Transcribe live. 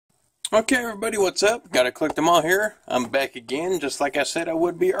Okay, everybody, what's up? Gotta click them all here. I'm back again, just like I said I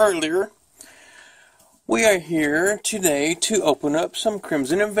would be earlier. We are here today to open up some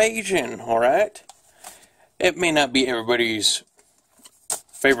Crimson Invasion, alright? It may not be everybody's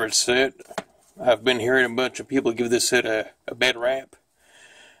favorite set. I've been hearing a bunch of people give this set a bad rap.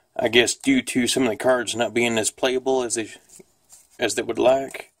 I guess due to some of the cards not being as playable as they would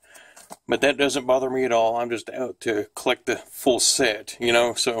like. But that doesn't bother me at all. I'm just out to collect the full set,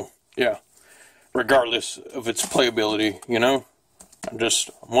 so... yeah, regardless of its playability, I'm just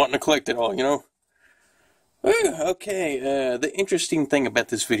wanting to collect it all, Okay, the interesting thing about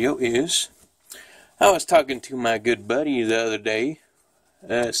this video is, I was talking to my good buddy the other day,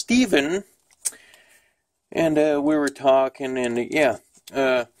 Steven, and we were talking, and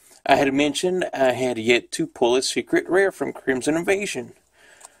I had mentioned I had yet to pull a secret rare from Crimson Invasion.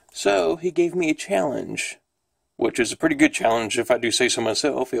 So, he gave me a challenge. Which is a pretty good challenge, if I do say so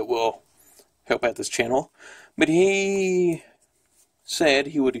myself. It will help out this channel. But he said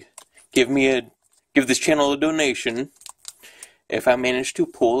he would give this channel a donation if I managed to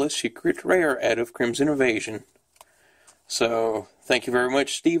pull a secret rare out of Crimson Invasion. So, thank you very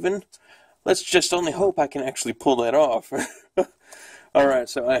much, Steven. Let's just only hope I can actually pull that off. Alright,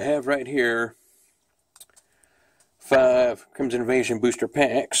 so I have right here 5 Crimson Invasion booster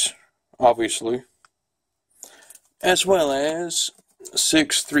packs, obviously. As well as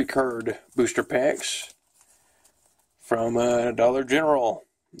 6 3-card booster packs from Dollar General.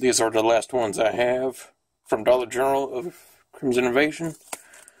 These are the last ones I have from Dollar General of Crimson Invasion.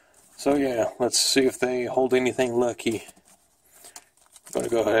 So yeah, let's see if they hold anything lucky. I'm going to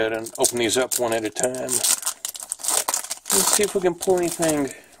go ahead and open these up one at a time. Let's see if we can pull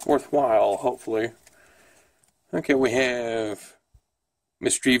anything worthwhile, hopefully. Okay, we have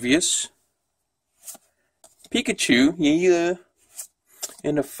Mischievous, Pikachu, yeah,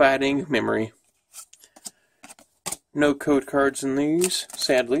 and a Fighting Memory. No code cards in these,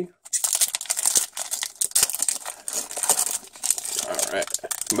 sadly. Alright,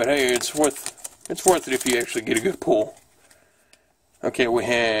 but hey, it's worth it if you actually get a good pull. Okay, we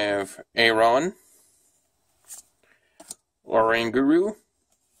have Aron, Oranguru,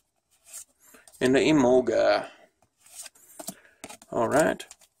 and the Emolga. Alright.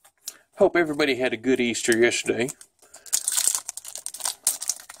 Hope everybody had a good Easter yesterday.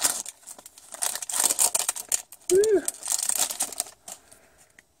 Woo.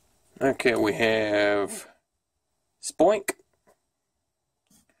 Okay, we have Spoink.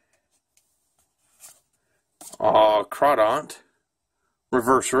 Crawdont.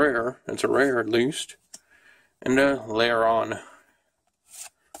 Reverse rare. It's a rare at least. And Lairon.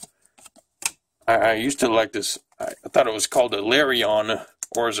 I used to like this. I thought it was called a Lairon.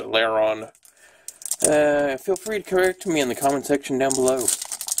 Or is it Lairon? Feel free to correct me in the comment section down below.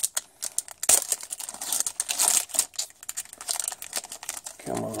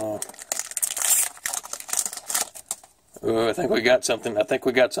 Come on. Oh, I think we got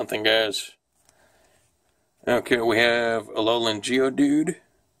something. Guys. Okay, we have Alolan Geodude.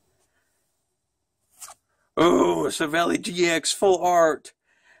 Oh, Savelli GX full art.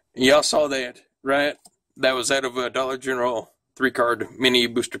 Y'all saw that, right? That was out of a Dollar General 3-card mini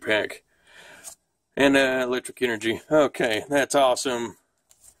booster pack. And Electric Energy. Okay, that's awesome.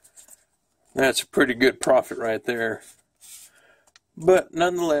 That's a pretty good profit right there. But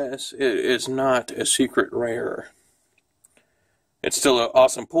nonetheless, it is not a secret rare. It's still an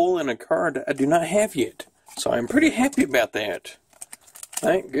awesome pull and a card I do not have yet. So I'm pretty happy about that.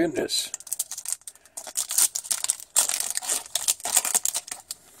 Thank goodness.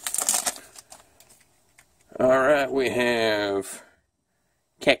 Alright, we have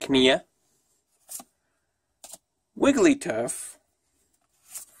Cacnea, Wigglytuff,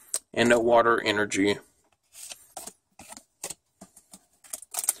 and a Water Energy.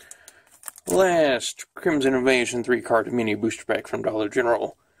 Last Crimson Invasion 3-card mini booster pack from Dollar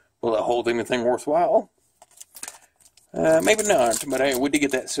General. Will it hold anything worthwhile? Maybe not, but hey, we did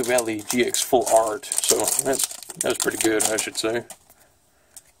get that Savelli GX full art, so that's pretty good, I should say.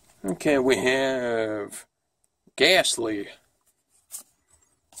 Okay, we have Ghastly,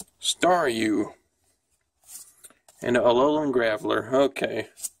 Staryu, and Alolan Graveler. Okay.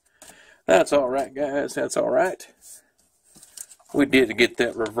 That's alright, guys. That's alright. We did get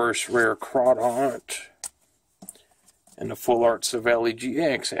that reverse rare Crawdont and the full art Savelli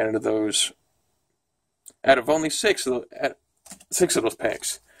GX out of those. Out of only 6 of those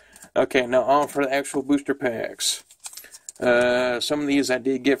packs. Okay, now on for the actual booster packs. Some of these I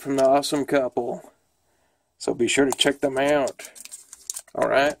did get from the Awesome Couple. So be sure to check them out.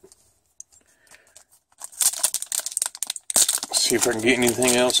 Alright. see if I can get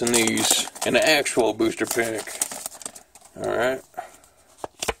anything else in these. In the actual booster pack. Alright.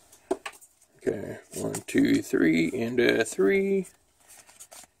 Okay. 1, 2, 3, and 3.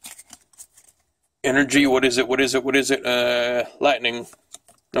 Energy, what is it? What is it? What is it? Lightning.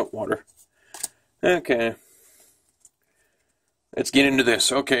 No, water. Okay. Let's get into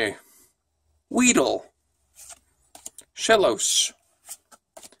this. Okay. Weedle. Shellos.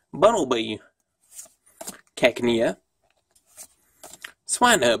 Bunnelby. Cacnea.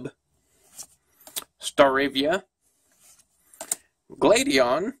 Swinub. Staravia.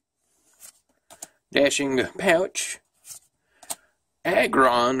 Gladion. Dashing Pouch.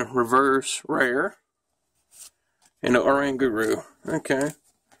 Aggron Reverse Rare. And an Oranguru. Okay.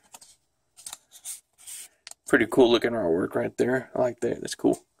 Pretty cool looking artwork right there. I like that. That's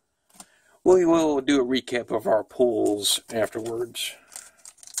cool. We will do a recap of our pulls afterwards.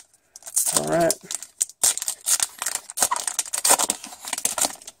 Alright.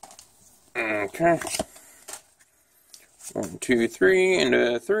 Okay. 1, 2, 3,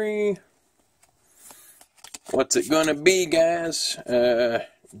 and 3. What's it gonna be, guys?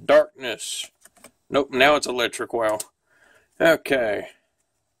 Darkness. Nope, now it's electric. Wow. Okay.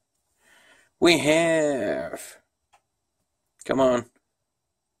 We have... Come on.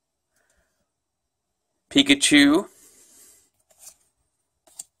 Pikachu.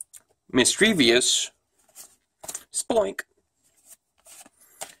 Mischievous. Sploink.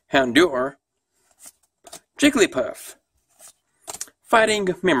 Houndour. Jigglypuff. Fighting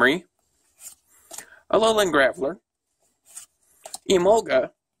Memory. Alolan Graveler.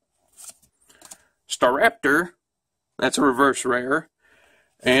 Emolga. Staraptor. That's a reverse rare.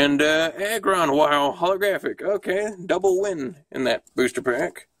 And Aggron. Wow, holographic. Okay, double win in that booster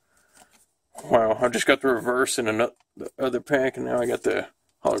pack. Wow, I just got the reverse in the other pack, and now I got the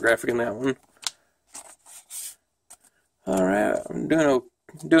holographic in that one. Alright, I'm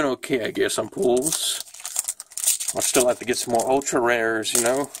doing okay, I guess, on pulls. I'll still have to get some more ultra rares, you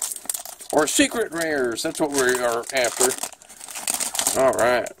know. Or secret rares, that's what we are after.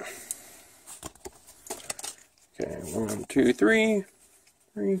 Alright. Okay, 1, 2, 3.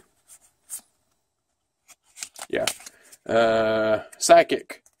 3. Yeah.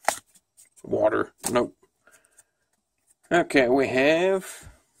 Psychic. Water. Nope. Okay, we have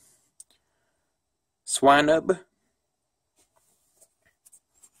Swinub.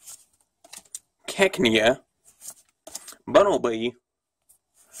 Cacnea. Bunnelby.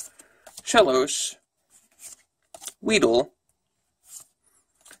 Shellos. Weedle.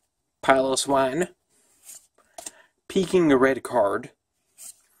 Piloswine. Peeking the red card.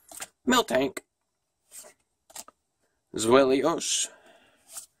 Miltank. Zwellios.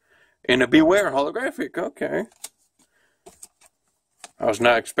 And a Beware holographic. Okay. I was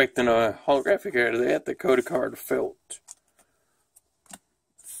not expecting a holographic out of that. The code card felt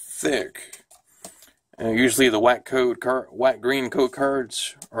thick. Usually the white green code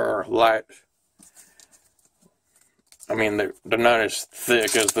cards are light. I mean, they're not as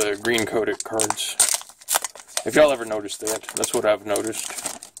thick as the green coded cards. If y'all ever noticed that, that's what I've noticed.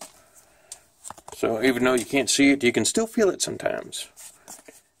 So even though you can't see it, you can still feel it sometimes.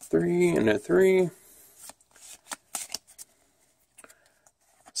 3 and a 3.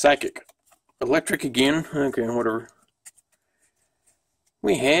 Psychic. Electric again. Okay, whatever.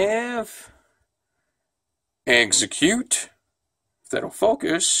 We have Execute. If that'll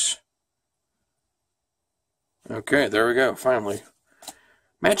focus. Okay, there we go, finally.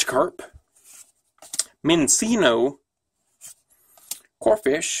 Magikarp. Mincino.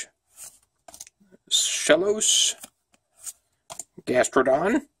 Corphish. Shellos.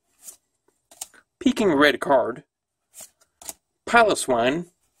 Gastrodon. Peeking red card. Piloswine.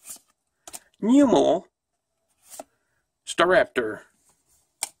 Numel. Staraptor.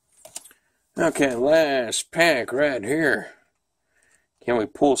 Okay, last pack right here. Can we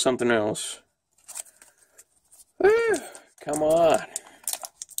pull something else? Come on.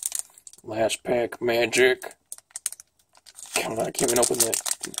 Last pack magic. Come on, I can't even open that.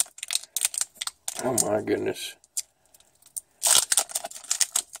 Oh my goodness.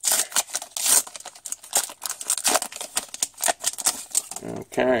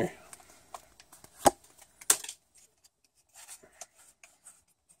 Okay.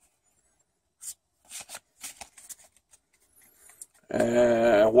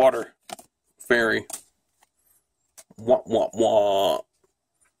 Water. Fairy. Wah, wah, wah.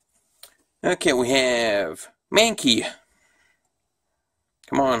 Okay, we have Mankey.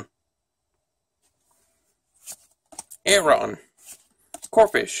 Come on. Aeron.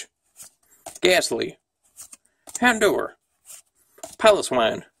 Corphish. Ghastly. Houndour.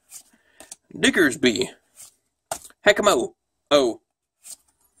 Piloswine. Diggersby. Hakamo. Oh,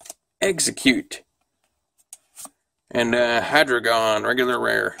 Execute. And Hydreigon, regular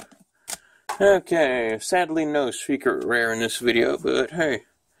rare. Okay, sadly no secret rare in this video, but hey,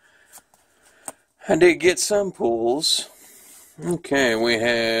 I did get some pulls. Okay, we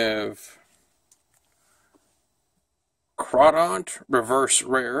have Crawdont, reverse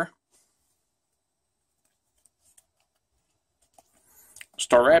rare.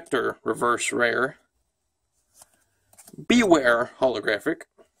 Staraptor, reverse rare. Beware, holographic.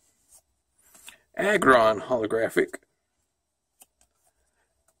 Aggron, holographic.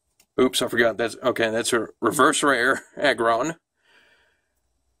 Oops, I forgot. That's a reverse rare, Aggron.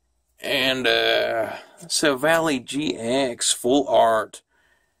 And Silvally GX, full art.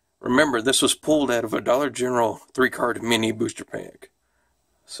 Remember, this was pulled out of a Dollar General 3-card mini booster pack.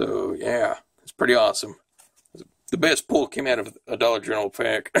 So, yeah, it's pretty awesome. The best pull came out of a Dollar General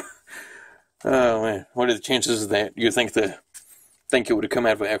pack. Oh, man, what are the chances of that? You think it would have come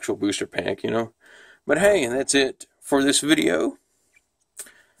out of an actual booster pack, you know? But hey, that's it for this video.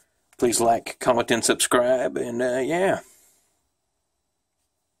 Please like, comment, and subscribe, and yeah.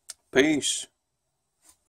 Peace.